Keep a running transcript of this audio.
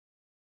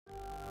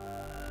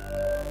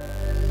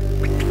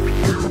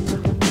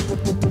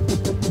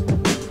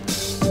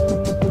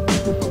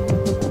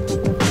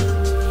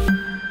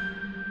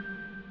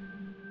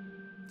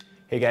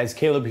guys,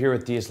 Caleb here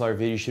with DSLR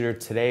Video Shooter.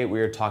 Today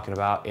we are talking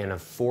about an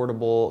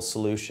affordable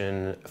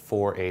solution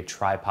for a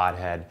tripod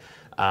head.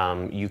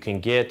 You can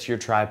get your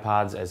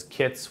tripods as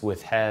kits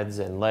with heads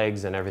and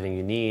legs and everything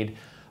you need,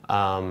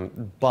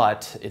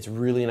 but it's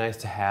really nice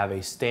to have a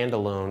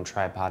standalone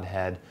tripod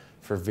head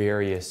for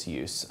various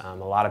use. A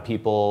lot of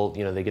people,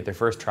 they get their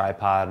first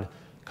tripod,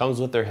 comes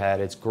with their head,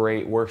 it's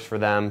great, works for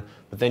them,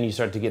 but then you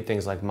start to get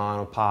things like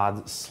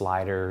monopods,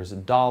 sliders,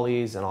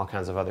 dollies, and all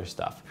kinds of other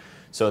stuff.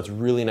 So it's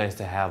really nice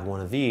to have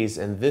one of these,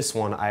 and this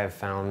one I have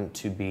found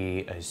to be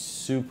a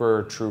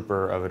super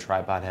trooper of a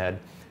tripod head.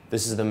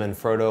 This is the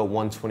Manfrotto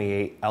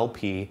 128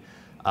 LP.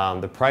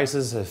 The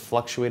prices have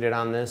fluctuated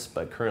on this,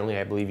 but currently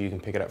I believe you can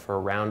pick it up for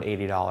around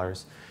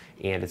 $80,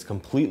 and it's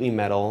completely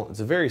metal. It's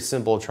a very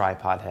simple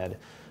tripod head,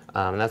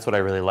 and that's what I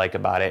really like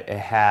about it. It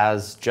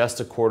has just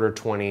a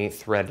 1/4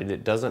 threaded.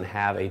 It doesn't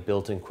have a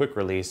built-in quick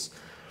release.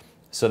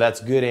 So that's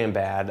good and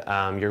bad.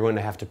 You're going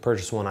to have to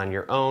purchase one on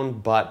your own,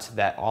 but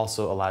that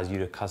also allows you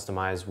to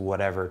customize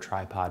whatever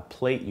tripod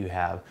plate you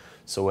have.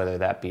 So whether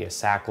that be a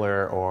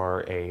Sackler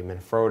or a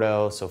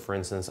Manfrotto. So for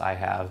instance, I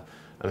have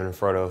a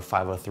Manfrotto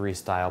 503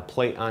 style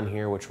plate on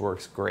here, which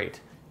works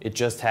great. It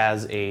just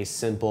has a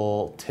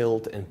simple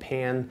tilt and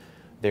pan.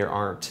 There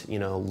aren't,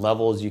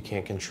 levels you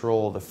can't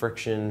control, the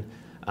friction,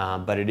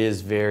 but it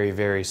is very,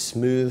 very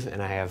smooth,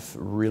 and I have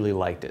really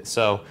liked it.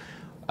 So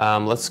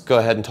let's go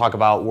ahead and talk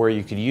about where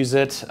you could use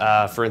it.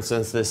 For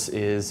instance, this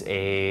is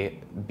a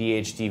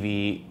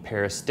BHDV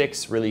pair of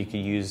sticks. Really, you could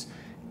use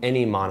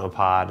any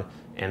monopod,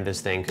 and this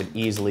thing could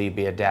easily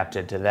be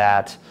adapted to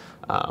that.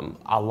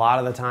 A lot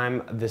of the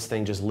time, this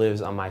thing just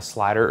lives on my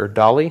slider or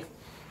dolly.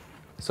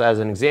 So as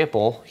an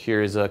example,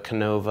 here's a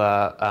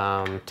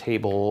Canova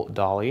table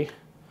dolly,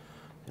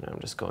 and I'm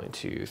just going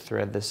to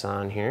thread this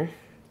on here.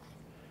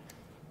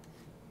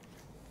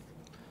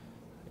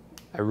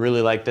 I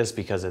really like this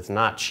because it's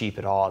not cheap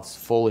at all. It's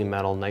fully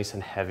metal, nice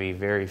and heavy,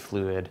 very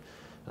fluid.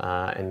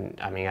 And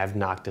I mean, I've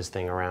knocked this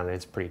thing around and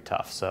it's pretty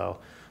tough. So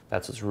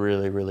that's what's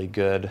really, really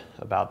good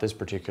about this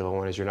particular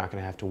one, is you're not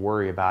gonna have to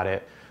worry about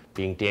it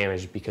being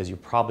damaged because you're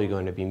probably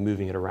going to be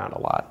moving it around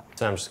a lot.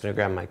 So I'm just gonna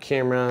grab my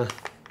camera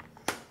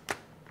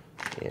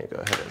and go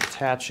ahead and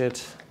attach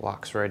it.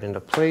 Locks right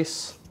into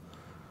place.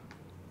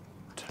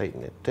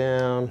 Tighten it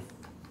down.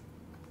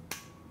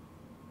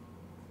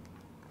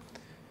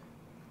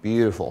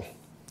 Beautiful.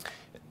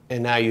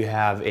 And now you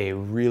have a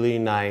really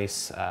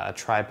nice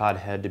tripod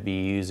head to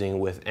be using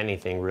with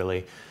anything,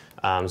 really.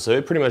 So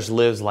it pretty much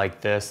lives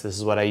like this. This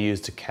is what I use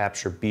to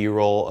capture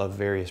B-roll of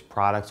various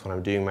products when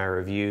I'm doing my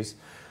reviews.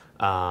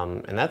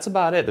 And that's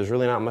about it. There's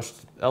really not much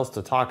else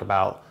to talk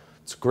about.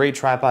 It's a great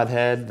tripod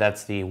head.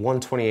 That's the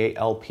 128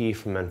 LP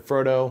from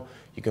Manfrotto.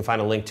 You can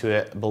find a link to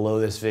it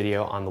below this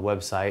video on the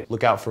website.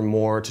 Look out for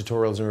more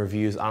tutorials and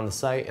reviews on the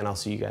site, and I'll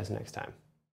see you guys next time.